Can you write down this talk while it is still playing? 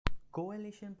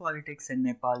Coalition politics in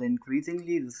Nepal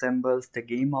increasingly resembles the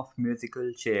game of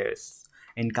musical chairs.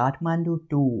 In Kathmandu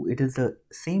too, it is the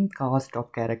same cast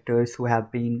of characters who have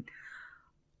been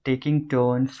taking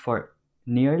turns for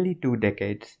nearly 2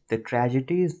 decades. The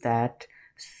tragedy is that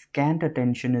scant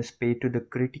attention is paid to the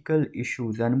critical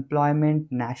issues unemployment,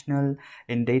 national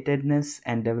indebtedness,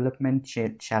 and development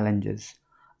challenges.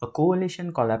 A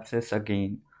coalition collapses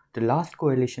again. The last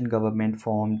coalition government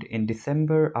formed in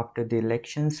December after the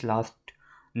elections last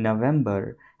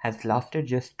November has lasted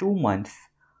just 2 months.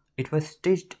 It was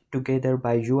stitched together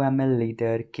by UML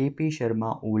leader KP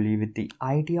Sharma Oli with the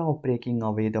idea of breaking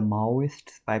away the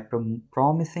Maoists by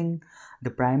promising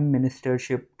the prime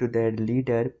ministership to their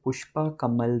leader Pushpa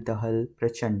Kamal Dahal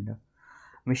Prachanda.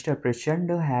 Mr.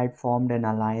 Prachanda had formed an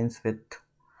alliance with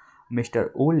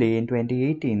Mr. Ole in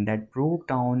 2018 that broke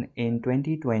down in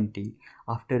 2020.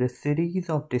 After a series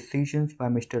of decisions by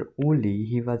Mr. Ole,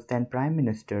 he was then Prime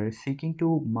Minister, seeking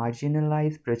to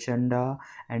marginalize Prachanda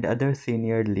and other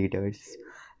senior leaders.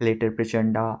 Later,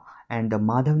 Prachanda and the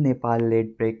Madhav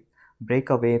Nepal-led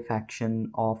breakaway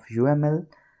faction of UML,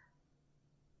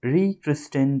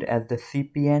 rechristened as the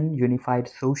CPN Unified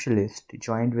Socialist,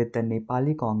 joined with the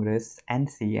Nepali Congress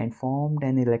 (NC) and formed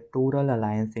an electoral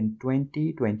alliance in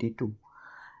 2022.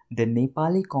 The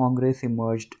Nepali Congress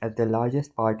emerged as the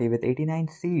largest party with 89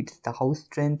 seats. The House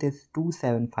strength is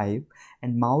 275,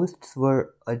 and Maoists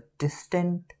were a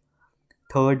distant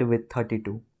third with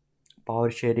 32. Power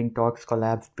sharing talks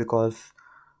collapsed because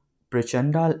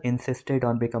Prachanda insisted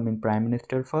on becoming Prime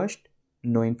Minister first.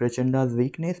 Knowing Prachanda's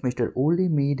weakness, Mr. Oli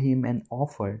made him an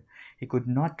offer he could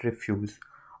not refuse.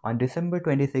 On December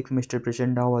 26, Mr.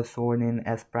 Prachanda was sworn in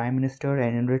as Prime Minister,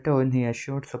 and in return, he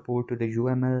assured support to the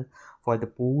UML for the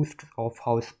posts of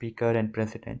House Speaker and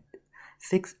President.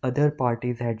 6 other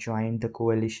parties had joined the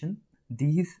coalition.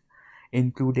 These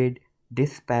included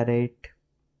disparate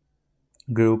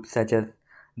groups such as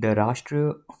the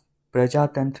Rashtriya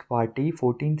Prajatantra Party,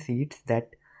 14 seats,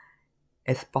 that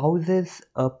espouses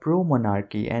a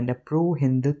pro-monarchy and a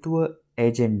pro-Hindutva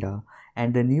agenda,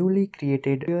 and the newly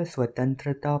created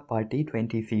Swatantrata Party,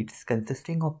 20 seats,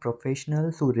 consisting of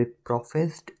professionals who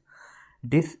professed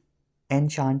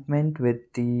disenchantment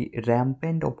with the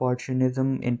rampant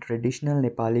opportunism in traditional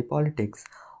Nepali politics.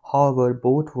 However,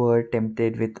 both were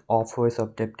tempted with offers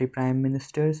of deputy prime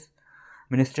ministerships,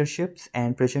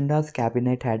 and Prachanda's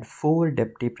cabinet had 4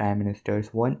 deputy prime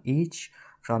ministers, one each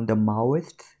from the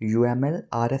Maoists, UML,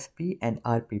 RSP, and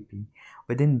RPP.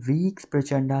 Within weeks,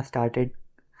 Prachanda started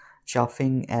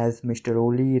chuffing as Mr.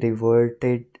 Oli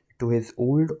reverted to his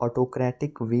old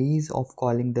autocratic ways of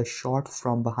calling the shots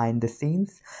from behind the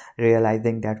scenes,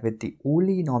 realizing that with the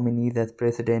Oli nominees as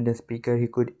president and speaker, he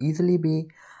could easily be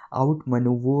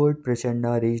outmaneuvered.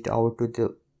 Prachanda reached out to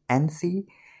the NC.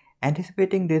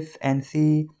 Anticipating this,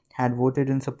 NC had voted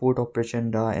in support of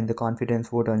Prachanda in the confidence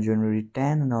vote on January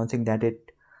 10, announcing that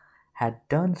it had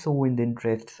done so in the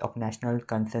interests of national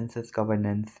consensus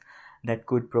governance that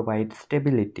could provide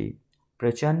stability.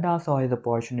 Prachanda saw his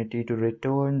opportunity to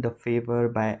return the favor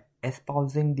by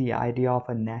espousing the idea of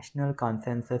a national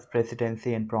consensus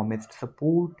presidency and promised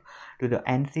support to the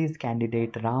NC's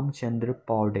candidate Ramchandra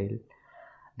Paudel.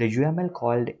 The UML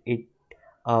called it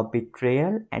a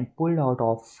betrayal and pulled out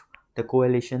of the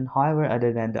coalition. However,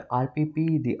 other than the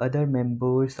RPP, the other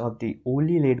members of the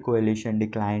Oli-led coalition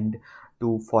declined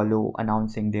to follow,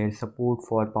 announcing their support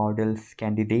for Paudel's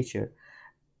candidature.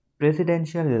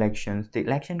 Presidential elections. The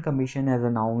Election Commission has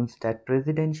announced that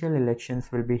presidential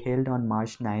elections will be held on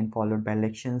March 9, followed by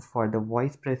elections for the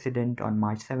vice president on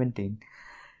March 17.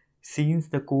 Since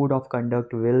the code of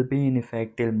conduct will be in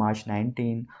effect till March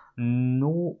 19,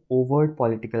 no overt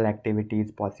political activity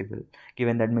is possible.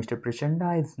 Given that Mr.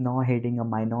 Prachanda is now heading a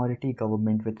minority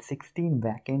government with 16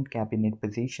 vacant cabinet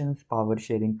positions, power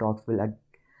sharing talks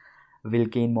will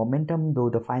gain momentum, though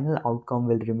the final outcome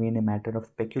will remain a matter of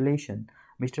speculation.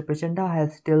 Mr. Prachanda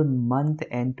has still month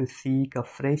end to seek a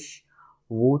fresh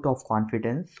vote of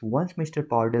confidence. Once Mr.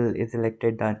 Paudel is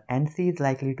elected, the NC is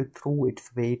likely to throw its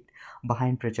weight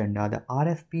behind Prachanda. The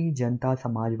RSP, Janta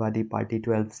Samajwadi Party,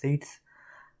 12 seats,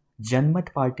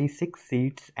 Janmat Party, 6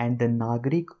 seats, and the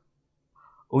Nagrik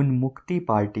Unmukti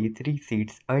Party, 3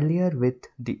 seats, earlier with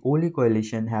the Oli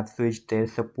coalition, have switched their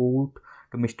support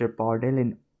to Mr.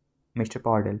 Paudel.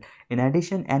 In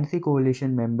addition, NC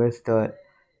coalition members, the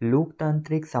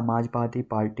Loktantrik Samajwadi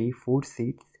Party, 4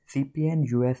 seats, CPN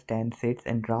US 10 seats,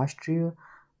 and Rashtriya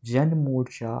Jan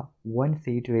Morcha 1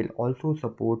 seat will also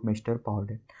support Mr.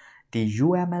 Paudel. The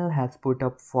UML has put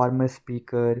up former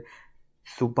Speaker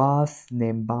Subhas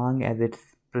Nembang as its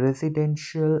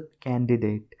presidential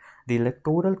candidate. The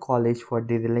Electoral College for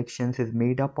these elections is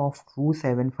made up of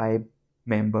 275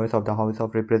 members of the House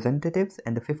of Representatives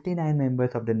and the 59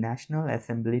 members of the National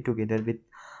Assembly, together with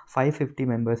 550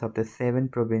 members of the 7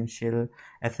 provincial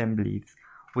assemblies,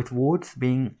 with votes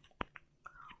being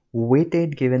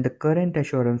weighted. Given the current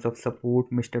assurance of support,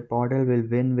 Mr. Podal will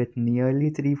win with nearly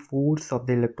three-fourths of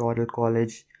the Electoral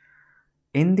College.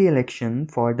 In the election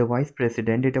for the Vice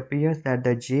President, it appears that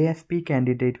the JSP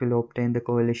candidate will obtain the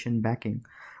coalition backing.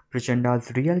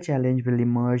 Prachanda's real challenge will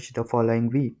emerge the following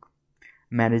week.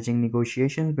 Managing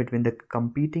negotiations between the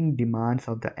competing demands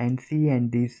of the NC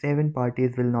and these 7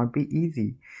 parties will not be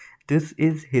easy. This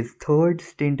is his third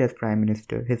stint as Prime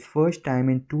Minister. His first time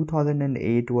in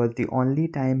 2008 was the only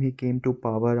time he came to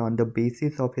power on the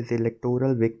basis of his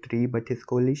electoral victory, but his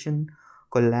coalition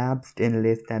collapsed in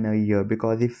less than a year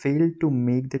because he failed to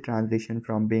make the transition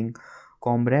from being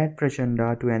Comrade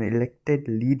Prachanda to an elected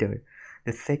leader.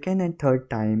 The second and third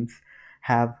times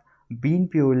have been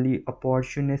purely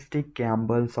opportunistic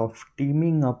gambles of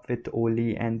teaming up with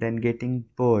Oli and then getting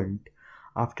burned.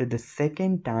 After the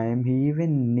second time, he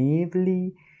even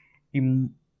naively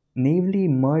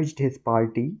merged his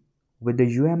party with the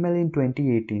UML in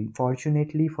 2018.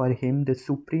 Fortunately for him, the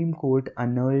Supreme Court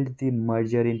annulled the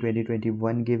merger in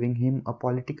 2021, giving him a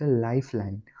political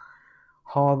lifeline.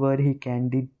 However, he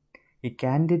candidly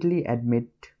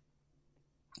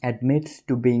admits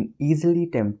to being easily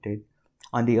tempted.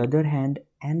 On the other hand,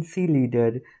 NC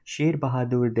leader Sher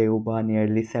Bahadur Deuba,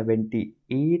 nearly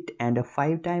 78 and a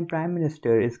 5-time Prime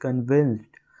Minister, is convinced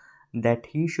that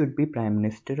he should be Prime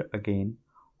Minister again.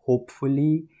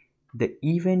 Hopefully, the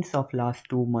events of last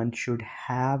 2 months should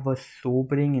have a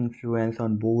sobering influence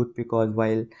on both, because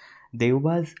while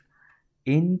Deuba's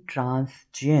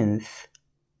intransigence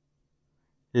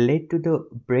led to the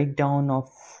breakdown of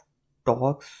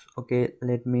talks,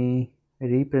 let me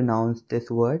repronounce this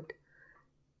word,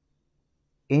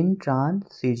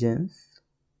 intransigence,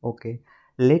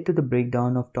 led to the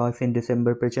breakdown of talks in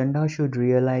December, Prachanda should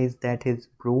realize that his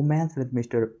romance with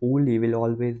Mr. Oli will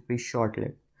always be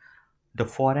short-lived. The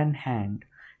foreign hand.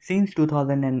 Since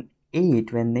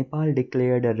 2008, when Nepal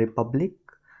declared a republic,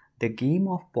 the game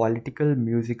of political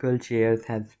musical chairs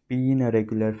has been a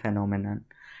regular phenomenon.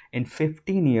 In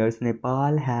 15 years,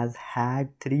 Nepal has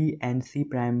had 3 NC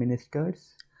Prime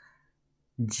Ministers,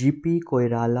 GP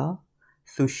Koirala,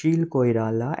 Sushil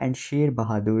Koirala and Sher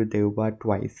Bahadur Deuba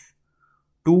twice,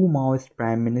 2 Maoist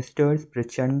Prime Ministers,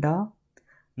 Prachanda,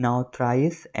 now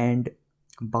thrice, and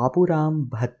Baburam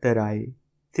Bhattarai,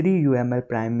 3 UML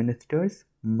Prime Ministers,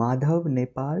 Madhav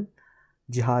Nepal,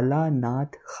 Jhala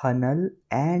Nath Khanal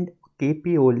and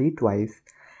KP Oli twice,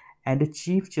 and a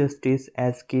Chief Justice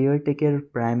as caretaker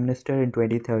Prime Minister in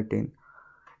 2013.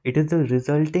 It is the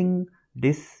resulting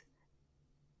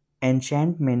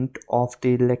disenchantment of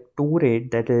the electorate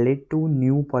that led to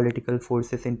new political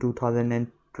forces in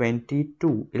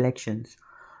 2022 elections.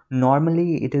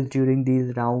 Normally, it is during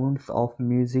these rounds of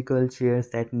musical chairs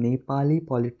that Nepali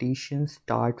politicians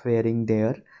start wearing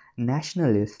their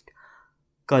nationalist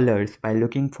colors by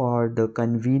looking for the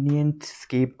convenient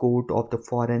scapegoat of the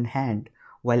foreign hand.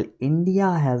 While India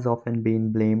has often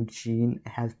been blamed, China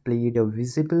has played a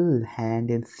visible hand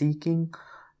in seeking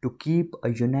to keep a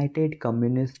united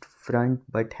communist front,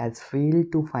 but has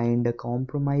failed to find a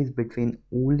compromise between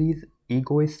Oli's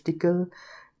egoistical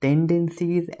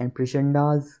tendencies and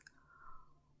Prachanda's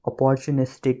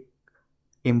opportunistic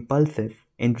impulses.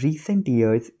 In recent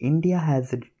years, India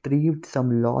has retrieved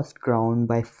some lost ground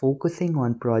by focusing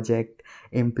on project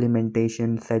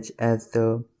implementation such as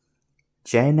the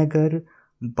Jayanagar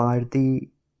Bardibas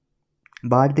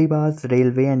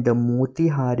Railway and the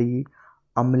Motihari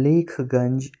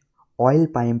Amlekhganj oil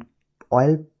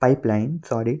pipeline.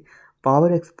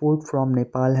 Power export from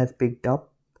Nepal has picked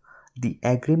up. The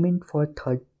agreement for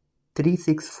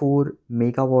 364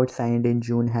 megawatts signed in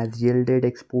June has yielded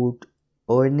export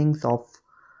earnings of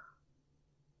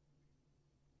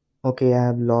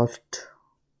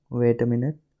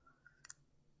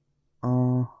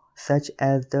such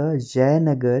as the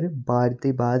Jayanagar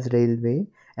Bardibas Railway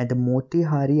and the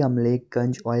Motihari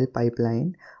Amlekhganj oil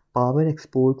pipeline. Power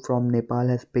export from Nepal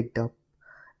has picked up.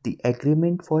 The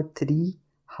agreement for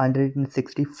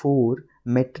 364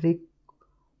 metric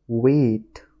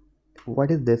weight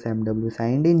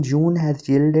signed in June has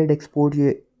yielded export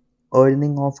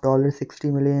earning of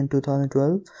 $60 million in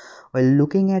 2012. While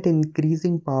looking at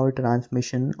increasing power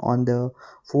transmission on the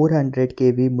 400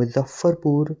 kV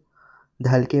Muzaffarpur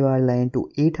Dhalkewar line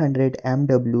to 800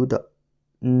 MW, the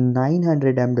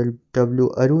 900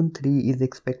 MW Arun 3 is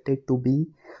expected to be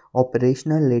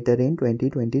operational later in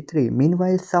 2023.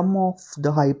 Meanwhile, some of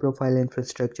the high profile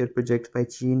infrastructure projects by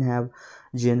China have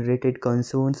generated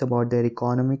concerns about their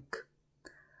economic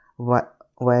vi-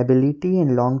 viability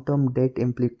and long term debt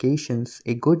implications.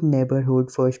 A good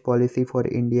neighborhood first policy for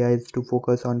India is to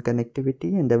focus on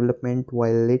connectivity and development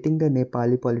while letting the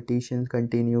Nepali politicians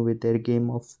continue with their game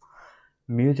of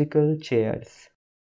musical chairs.